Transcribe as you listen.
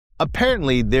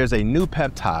Apparently, there's a new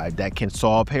peptide that can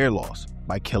solve hair loss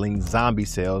by killing zombie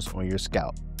cells on your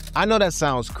scalp. I know that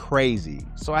sounds crazy,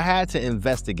 so I had to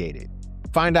investigate it.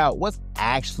 Find out what's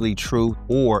actually true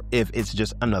or if it's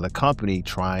just another company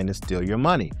trying to steal your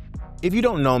money. If you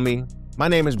don't know me, my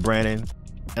name is Brandon,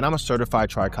 and I'm a certified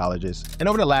trichologist. And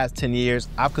over the last 10 years,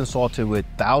 I've consulted with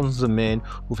thousands of men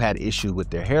who've had issues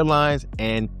with their hairlines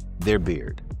and their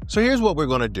beard. So here's what we're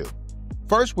gonna do.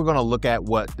 First, we're gonna look at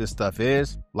what this stuff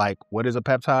is, like what is a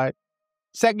peptide?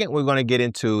 Second, we're gonna get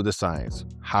into the science,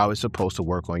 how it's supposed to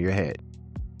work on your head.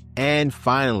 And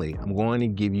finally, I'm going to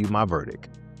give you my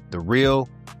verdict, the real,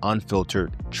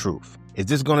 unfiltered truth. Is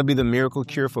this gonna be the miracle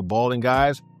cure for balding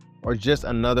guys or just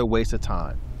another waste of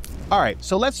time? All right,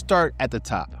 so let's start at the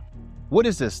top. What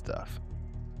is this stuff?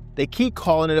 They keep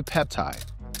calling it a peptide.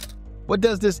 What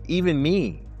does this even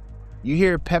mean? You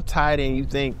hear peptide and you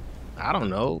think, I don't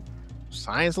know,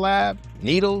 science lab,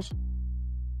 needles,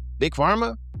 big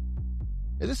pharma?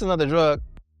 Is this another drug?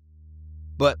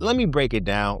 But let me break it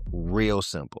down real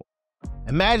simple.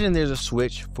 Imagine there's a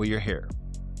switch for your hair.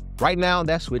 Right now,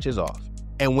 that switch is off.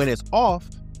 And when it's off,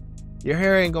 your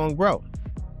hair ain't gonna grow.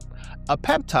 A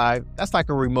peptide, that's like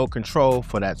a remote control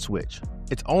for that switch.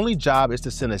 Its only job is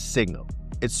to send a signal.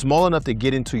 It's small enough to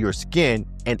get into your skin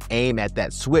and aim at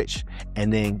that switch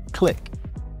and then click.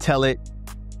 Tell it,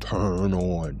 turn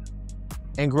on,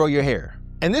 and grow your hair.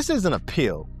 And this isn't a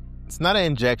pill. It's not an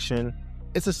injection.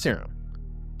 It's a serum.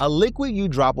 A liquid you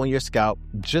drop on your scalp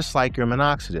just like your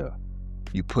minoxidil.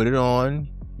 You put it on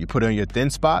your thin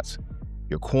spots,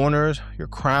 your corners, your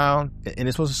crown, and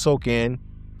it's supposed to soak in,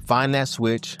 find that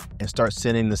switch, and start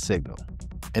sending the signal.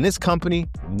 And this company,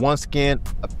 OneSkin,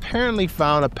 apparently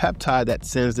found a peptide that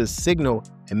sends this signal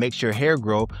and makes your hair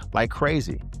grow like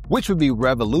crazy, which would be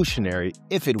revolutionary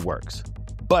if it works.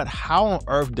 But how on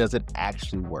earth does it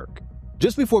actually work?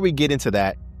 Just before we get into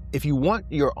that, if you want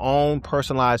your own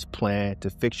personalized plan to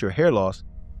fix your hair loss,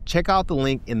 check out the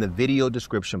link in the video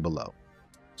description below.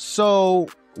 So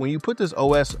when you put this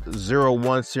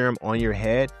OS01 serum on your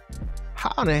head,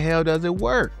 how in the hell does it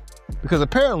work? Because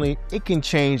apparently it can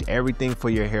change everything for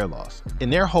your hair loss.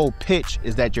 And their whole pitch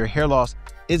is that your hair loss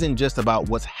isn't just about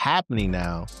what's happening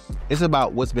now, it's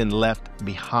about what's been left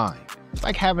behind. It's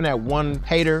like having that one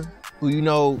hater who you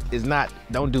know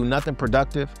don't do nothing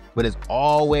productive, but is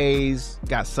always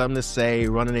got something to say,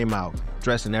 running their mouth,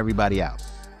 stressing everybody out.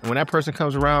 And when that person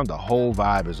comes around, the whole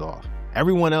vibe is off.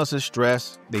 Everyone else is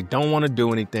stressed, they don't want to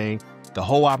do anything, the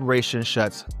whole operation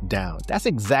shuts down. That's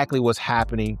exactly what's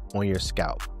happening on your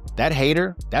scalp. That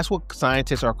hater, that's what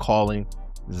scientists are calling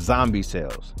zombie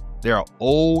cells. They are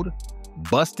old,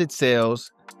 busted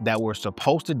cells that were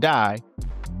supposed to die,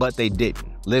 but they didn't.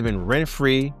 Living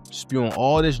rent-free, spewing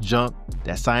all this junk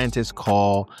that scientists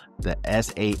call the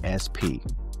SASP.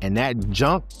 And that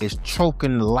junk is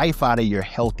choking the life out of your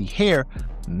healthy hair,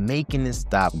 making it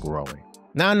stop growing.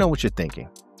 Now I know what you're thinking.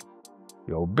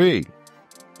 Yo, B,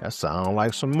 that sounds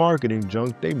like some marketing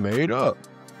junk they made up.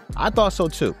 I thought so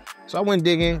too. So I went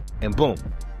digging and boom,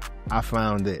 I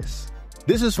found this.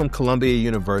 This is from Columbia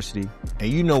University, and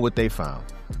you know what they found.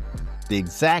 The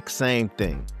exact same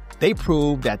thing. They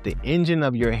proved that the engine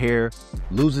of your hair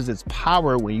loses its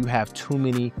power when you have too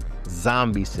many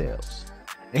zombie cells.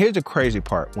 And here's the crazy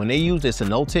part. When they used a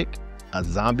cyanotic, a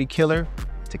zombie killer,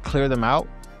 to clear them out,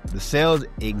 the cells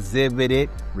exhibited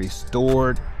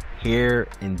restored hair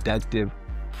inductive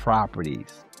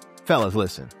properties. Fellas,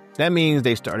 listen, that means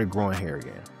they started growing hair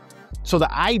again. So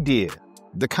the idea,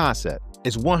 the concept,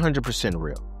 is 100%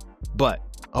 real. But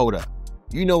hold up,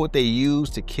 you know what they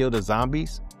used to kill the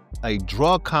zombies? A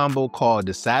drug combo called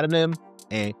dasatinib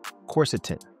and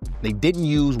quercetin. They didn't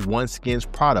use OneSkin's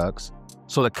products,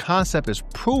 so the concept is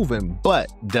proven, but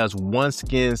does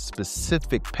OneSkin's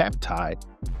specific peptide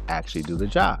actually do the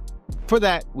job? For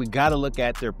that, we gotta look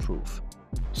at their proof.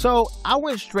 So I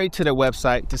went straight to their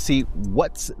website to see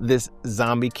what this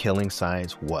zombie killing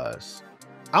science was.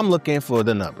 I'm looking for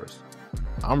the numbers.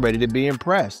 I'm ready to be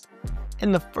impressed.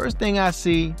 And the first thing I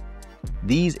see,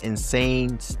 these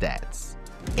insane stats.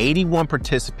 81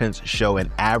 participants show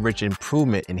an average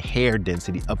improvement in hair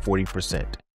density of 40%.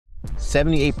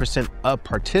 78% of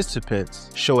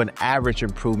participants show an average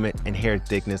improvement in hair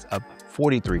thickness of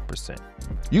 43%.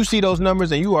 You see those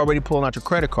numbers and you already pulling out your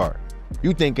credit card.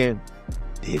 You thinking,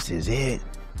 this is it.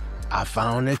 I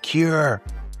found a cure.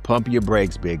 Pump your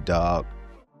brakes, big dog.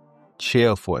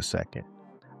 Chill for a second.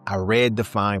 I read the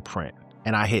fine print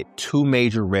and I hit two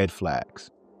major red flags.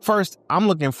 First, I'm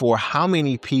looking for how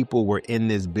many people were in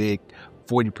this big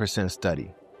 40%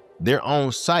 study. Their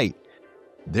own site,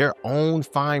 their own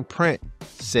fine print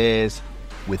says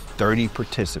with 30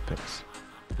 participants.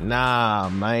 Nah,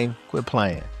 man, quit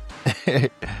playing.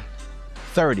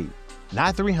 30,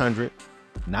 not 300,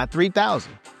 not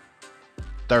 3,000,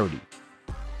 30.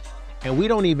 And we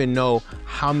don't even know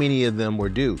how many of them were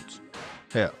dudes.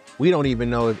 Hell, we don't even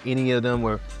know if any of them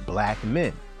were black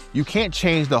men. You can't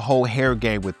change the whole hair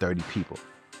game with 30 people.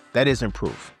 That isn't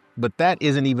proof. But that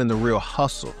isn't even the real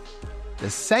hustle. The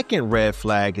second red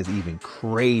flag is even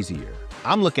crazier.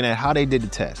 I'm looking at how they did the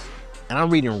test, and I'm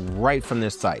reading right from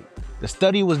this site. The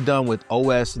study was done with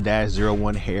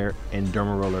OS-01 hair and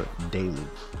derma roller daily.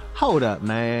 Hold up,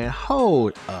 man,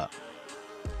 hold up.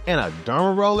 And a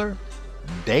derma roller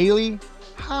daily?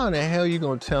 How in the hell you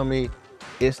gonna tell me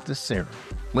it's the serum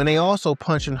when they also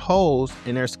punching holes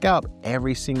in their scalp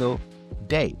every single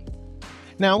day?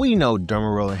 Now, we know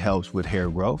derma roller helps with hair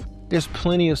growth. There's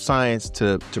plenty of science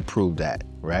to prove that,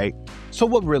 right? So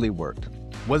what really worked?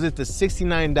 Was it the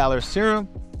 $69 serum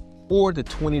or the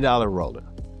 $20 roller?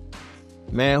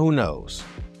 Man, who knows?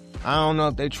 I don't know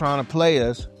if they're trying to play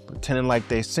us, pretending like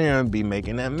they serum be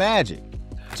making that magic.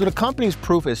 So the company's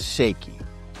proof is shaky,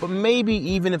 but maybe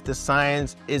even if the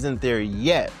science isn't there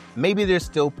yet, maybe there's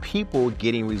still people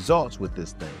getting results with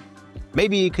this thing.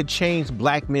 Maybe it could change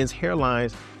black men's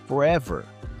hairlines forever.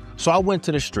 So I went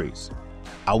to the streets.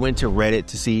 I went to Reddit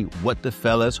to see what the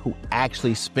fellas who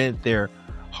actually spent their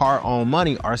hard-earned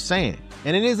money are saying.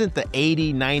 And it isn't the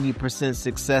 80–90%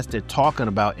 success they're talking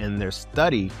about in their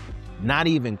study, not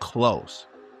even close.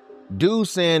 Dudes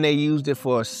saying they used it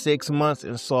for 6 months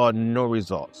and saw no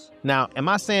results. Now, am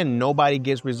I saying nobody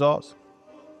gets results?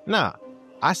 Nah,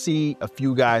 I see a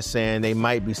few guys saying they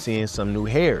might be seeing some new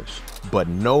hairs, but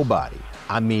nobody,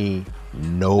 I mean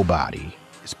nobody,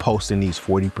 is posting these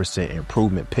 40%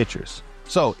 improvement pictures.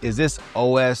 So is this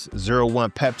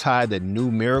OS-01 peptide the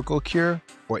new miracle cure,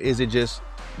 or is it just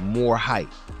more hype?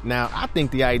 Now, I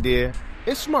think the idea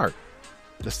is smart.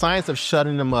 The science of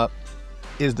shutting them up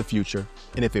is the future,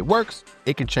 and if it works,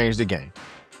 it can change the game.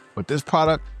 With this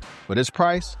product, for this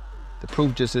price, the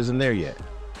proof just isn't there yet.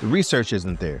 The research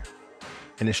isn't there.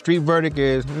 And the street verdict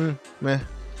is, man,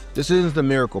 this isn't the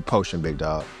miracle potion, big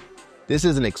dog. This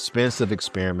is an expensive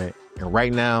experiment, and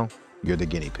right now, you're the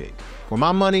guinea pig. For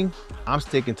my money, I'm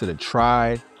sticking to the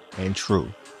tried and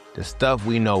true. The stuff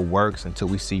we know works until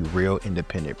we see real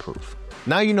independent proof.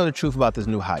 Now you know the truth about this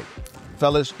new hype.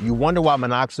 Fellas, you wonder why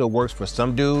minoxidil works for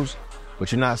some dudes,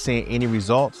 but you're not seeing any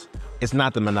results? It's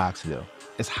not the minoxidil,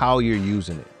 it's how you're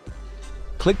using it.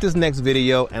 Click this next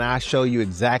video and I'll show you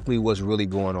exactly what's really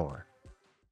going on.